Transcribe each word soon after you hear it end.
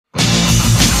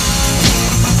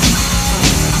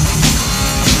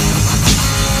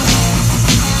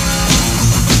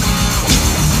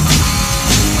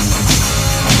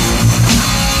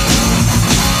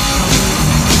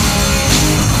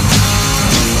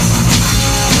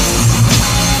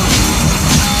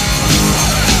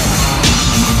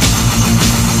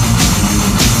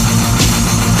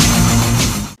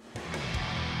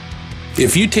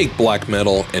If you take black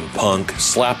metal and punk,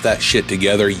 slap that shit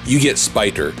together, you get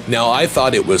Spider. Now, I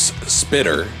thought it was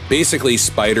Spitter, basically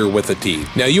spider with a T.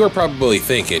 Now, you are probably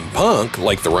thinking, punk,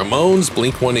 like the Ramones,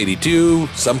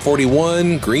 Blink-182, Sum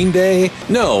 41, Green Day?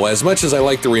 No, as much as I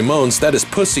like the Ramones, that is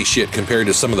pussy shit compared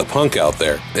to some of the punk out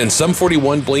there. And Sum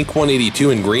 41,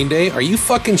 Blink-182, and Green Day? Are you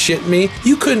fucking shitting me?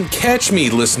 You couldn't catch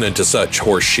me listening to such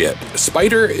horse shit.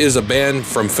 Spider is a band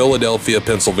from Philadelphia,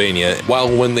 Pennsylvania.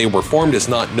 While when they were formed is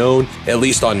not known, at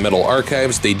least on Metal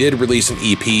Archives, they did release an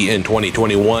EP in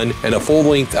 2021 and a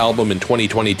full-length album in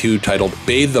 2022 titled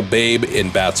Bathe the Babe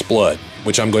in Bat's Blood,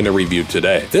 which I'm going to review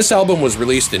today. This album was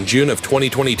released in June of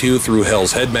 2022 through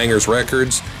Hell's Headbangers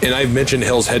Records, and I've mentioned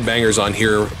Hell's Headbangers on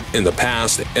here in the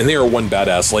past, and they are one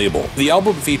badass label. The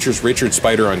album features Richard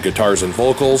Spider on guitars and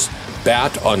vocals,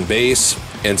 Bat on bass,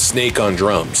 and Snake on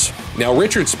drums. Now,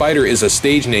 Richard Spider is a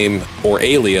stage name or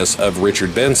alias of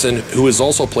Richard Benson, who has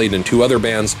also played in two other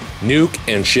bands, Nuke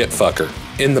and Shitfucker.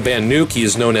 In the band Nuke, he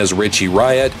is known as Richie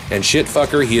Riot, and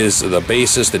Shitfucker, he is the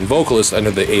bassist and vocalist under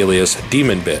the alias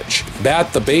Demon Bitch.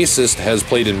 Bat, the bassist, has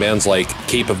played in bands like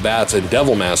Cape of Bats and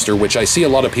Devilmaster, which I see a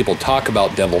lot of people talk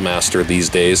about Devilmaster these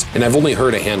days, and I've only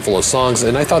heard a handful of songs,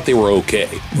 and I thought they were okay.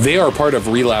 They are part of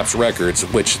Relapse Records,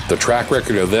 which the track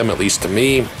record of them, at least to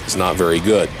me, is not very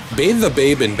good. Bathe the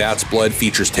Babe in Bat's Blood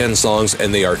features 10 songs,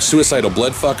 and they are Suicidal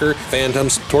Bloodfucker,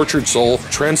 Phantoms, Tortured Soul,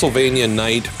 Transylvania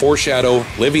Night, Foreshadow,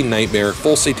 Living Nightmare,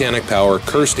 Full Satanic Power,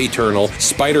 Cursed Eternal,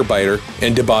 Spider Biter,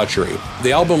 and Debauchery.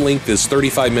 The album length is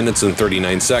 35 minutes and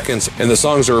 39 seconds, and the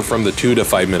songs are from the 2 to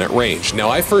 5 minute range. Now,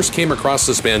 I first came across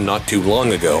this band not too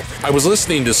long ago. I was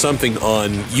listening to something on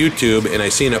YouTube, and I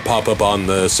seen it pop up on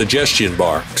the suggestion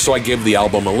bar, so I gave the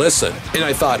album a listen. And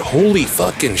I thought, holy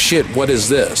fucking shit, what is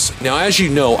this? Now, as you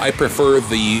know, I prefer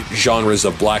the genres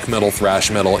of black metal,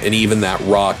 thrash metal, and even that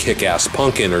raw, kick-ass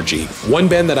punk energy. One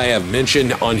band that I have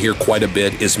mentioned on here quite a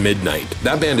bit is Midnight.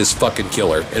 That band is fucking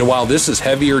killer, and while this is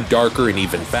heavier, darker, and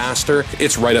even faster,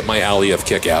 it's right up my alley of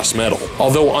kick-ass metal.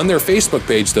 Although on their Facebook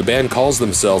page, the band calls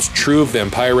themselves True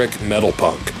Vampiric Metal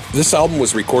Punk. This album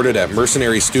was recorded at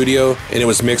Mercenary Studio, and it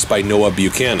was mixed by Noah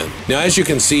Buchanan. Now, as you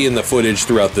can see in the footage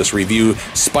throughout this review,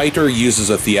 Spider uses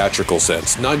a theatrical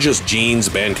sense, not just jeans,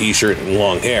 band t-shirt, and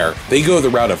long hair. They go the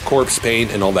route of corpse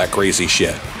paint and all that crazy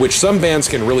shit, which some bands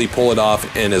can really pull it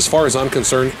off, and as far as I'm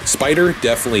concerned, Spider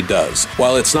definitely does.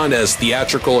 While it's not as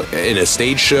theatrical in a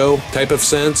stage show type of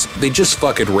sense, they just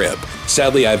fucking rip.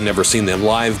 Sadly, I've never seen them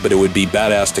live, but it would be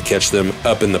badass to catch them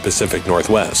up in the Pacific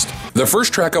Northwest. The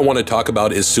first track I want to talk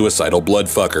about is Suicidal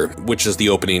Bloodfucker, which is the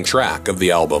opening track of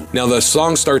the album. Now, the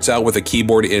song starts out with a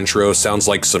keyboard intro, sounds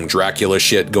like some Dracula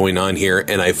shit going on here,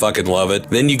 and I fucking love it.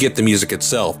 Then you get the music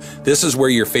itself. This is where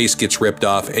your face gets ripped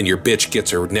off and your bitch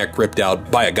gets her neck ripped out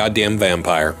by a goddamn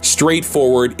vampire.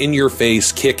 Straightforward, in your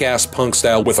face, kick-ass punk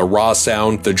style with a raw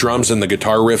sound. The drums and the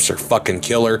guitar riffs are fucking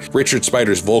killer. Richard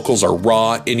Spider's vocals are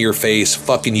raw, in your face,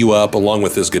 fucking you up along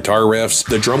with his guitar riffs.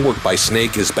 The drum work by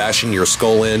Snake is bashing your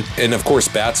skull in. And of course,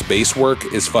 Bat's bass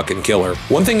work is fucking killer.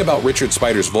 One thing about Richard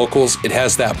Spider's vocals, it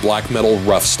has that black metal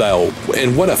rough style,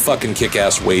 and what a fucking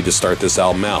kick-ass way to start this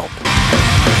album out.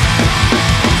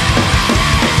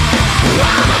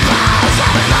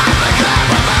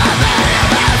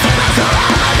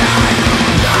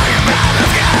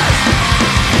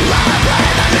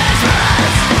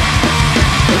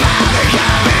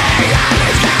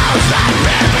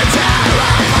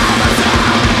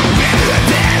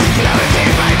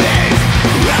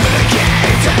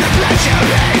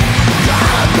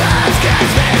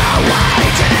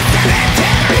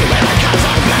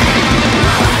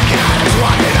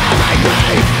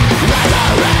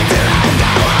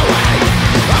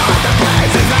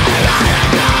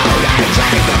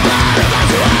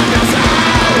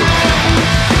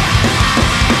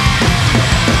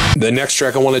 The next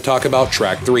track I want to talk about,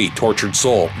 track 3, Tortured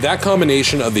Soul. That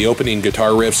combination of the opening guitar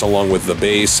riffs along with the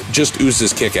bass just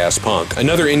oozes kick-ass punk.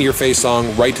 Another in-your-face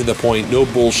song, right to the point, no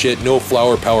bullshit, no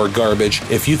flower power garbage.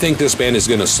 If you think this band is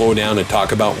going to slow down and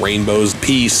talk about rainbows,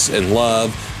 peace, and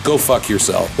love, go fuck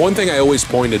yourself. One thing I always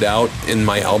pointed out in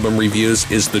my album reviews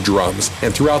is the drums,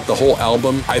 and throughout the whole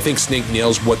album, I think Snake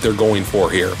nails what they're going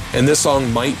for here. And this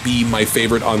song might be my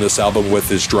favorite on this album with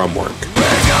his drum work.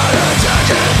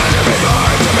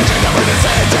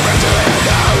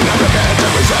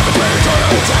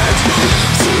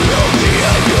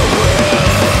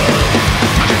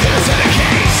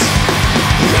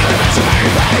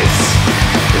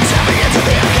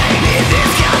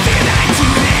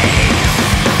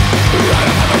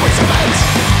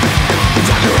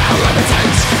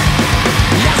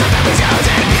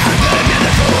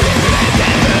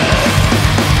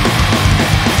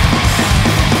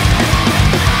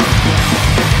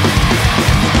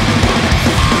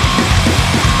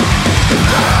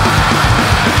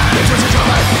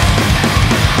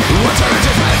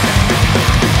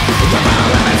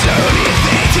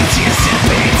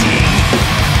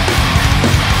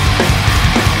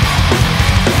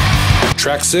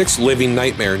 Track 6, Living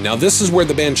Nightmare. Now this is where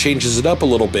the band changes it up a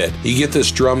little bit. You get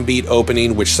this drum beat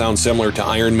opening which sounds similar to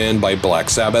Iron Man by Black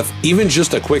Sabbath. Even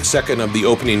just a quick second of the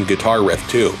opening guitar riff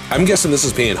too. I'm guessing this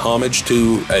is paying homage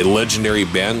to a legendary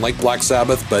band like Black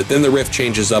Sabbath, but then the riff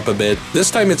changes up a bit.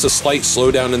 This time it's a slight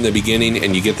slowdown in the beginning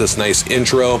and you get this nice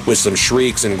intro with some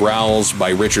shrieks and growls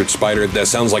by Richard Spider that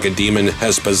sounds like a demon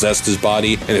has possessed his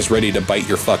body and is ready to bite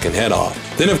your fucking head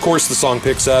off. Then of course the song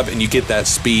picks up and you get that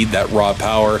speed, that raw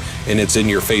power, and it's in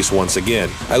your face once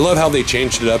again. I love how they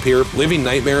changed it up here. Living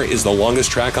Nightmare is the longest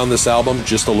track on this album,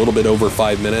 just a little bit over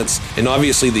 5 minutes, and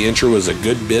obviously the intro is a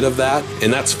good bit of that,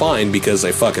 and that's fine because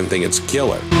I fucking think it's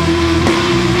killer.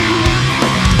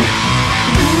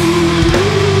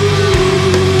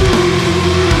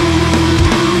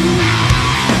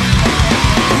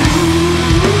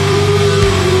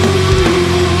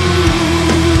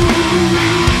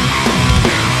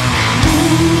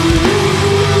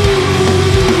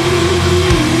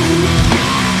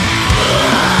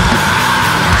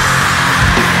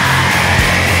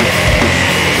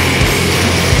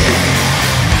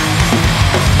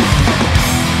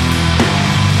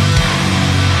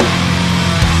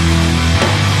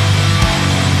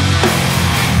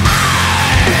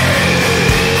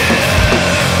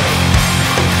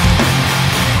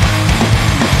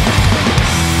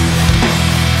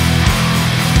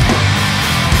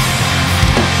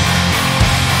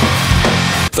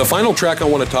 The final track I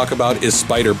want to talk about is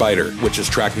Spider Biter, which is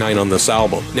track 9 on this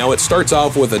album. Now it starts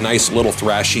off with a nice little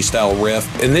thrashy style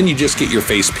riff, and then you just get your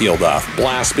face peeled off.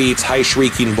 Blast beats, high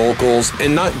shrieking vocals,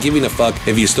 and not giving a fuck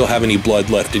if you still have any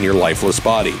blood left in your lifeless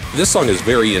body. This song is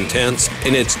very intense,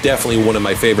 and it's definitely one of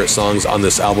my favorite songs on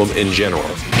this album in general.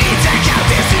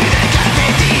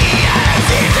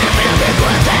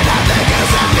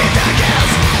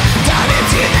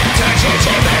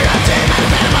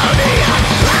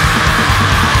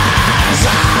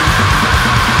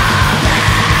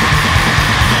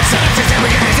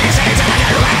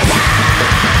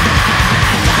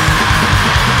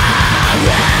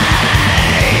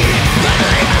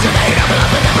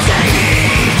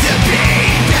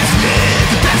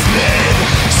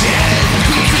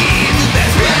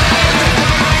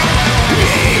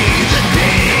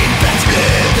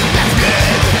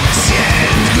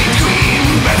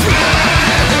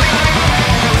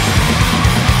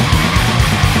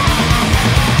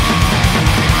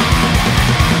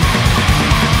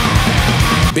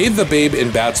 Bathe the Babe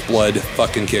in Bat's Blood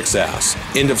fucking kicks ass.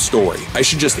 End of story. I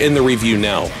should just end the review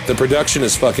now. The production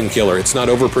is fucking killer. It's not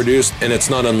overproduced and it's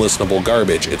not unlistenable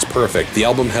garbage. It's perfect. The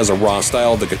album has a raw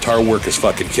style. The guitar work is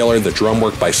fucking killer. The drum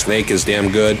work by Snake is damn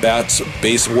good. Bat's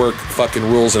bass work fucking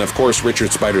rules. And of course,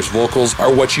 Richard Spider's vocals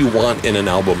are what you want in an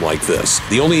album like this.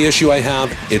 The only issue I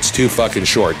have, it's too fucking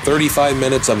short. 35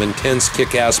 minutes of intense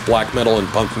kick-ass black metal and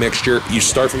punk mixture. You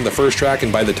start from the first track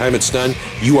and by the time it's done,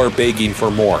 you are begging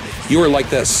for more. You are like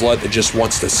that slut that just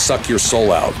wants to suck your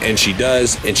soul out, and she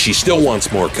does, and she still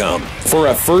wants more cum. For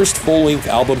a first full-length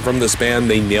album from this band,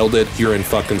 they nailed it, pure and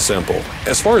fucking simple.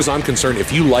 As far as I'm concerned,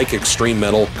 if you like extreme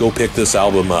metal, go pick this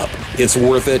album up. It's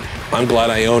worth it. I'm glad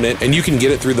I own it, and you can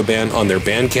get it through the band on their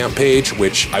Bandcamp page,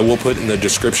 which I will put in the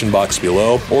description box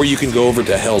below, or you can go over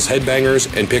to Hell's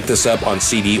Headbangers and pick this up on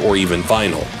CD or even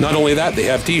vinyl. Not only that, they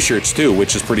have t-shirts too,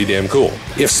 which is pretty damn cool.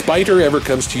 If Spider ever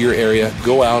comes to your area,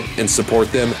 go out and support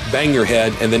them, bang your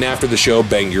head, and then after the show,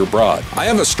 bang your broad. I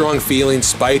have a strong feeling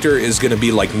Spider is going to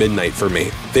be like Midnight for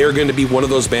me. They're going to be one of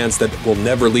those bands that will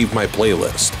never leave my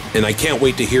playlist, and I can't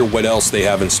wait to hear what else they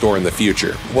have in store in the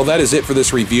future. Well, that is it for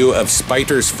this review of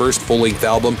Spider's first full-length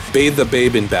album, Bathe the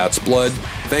Babe in Bat's Blood.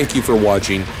 Thank you for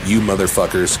watching. You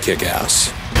motherfuckers kick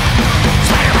ass.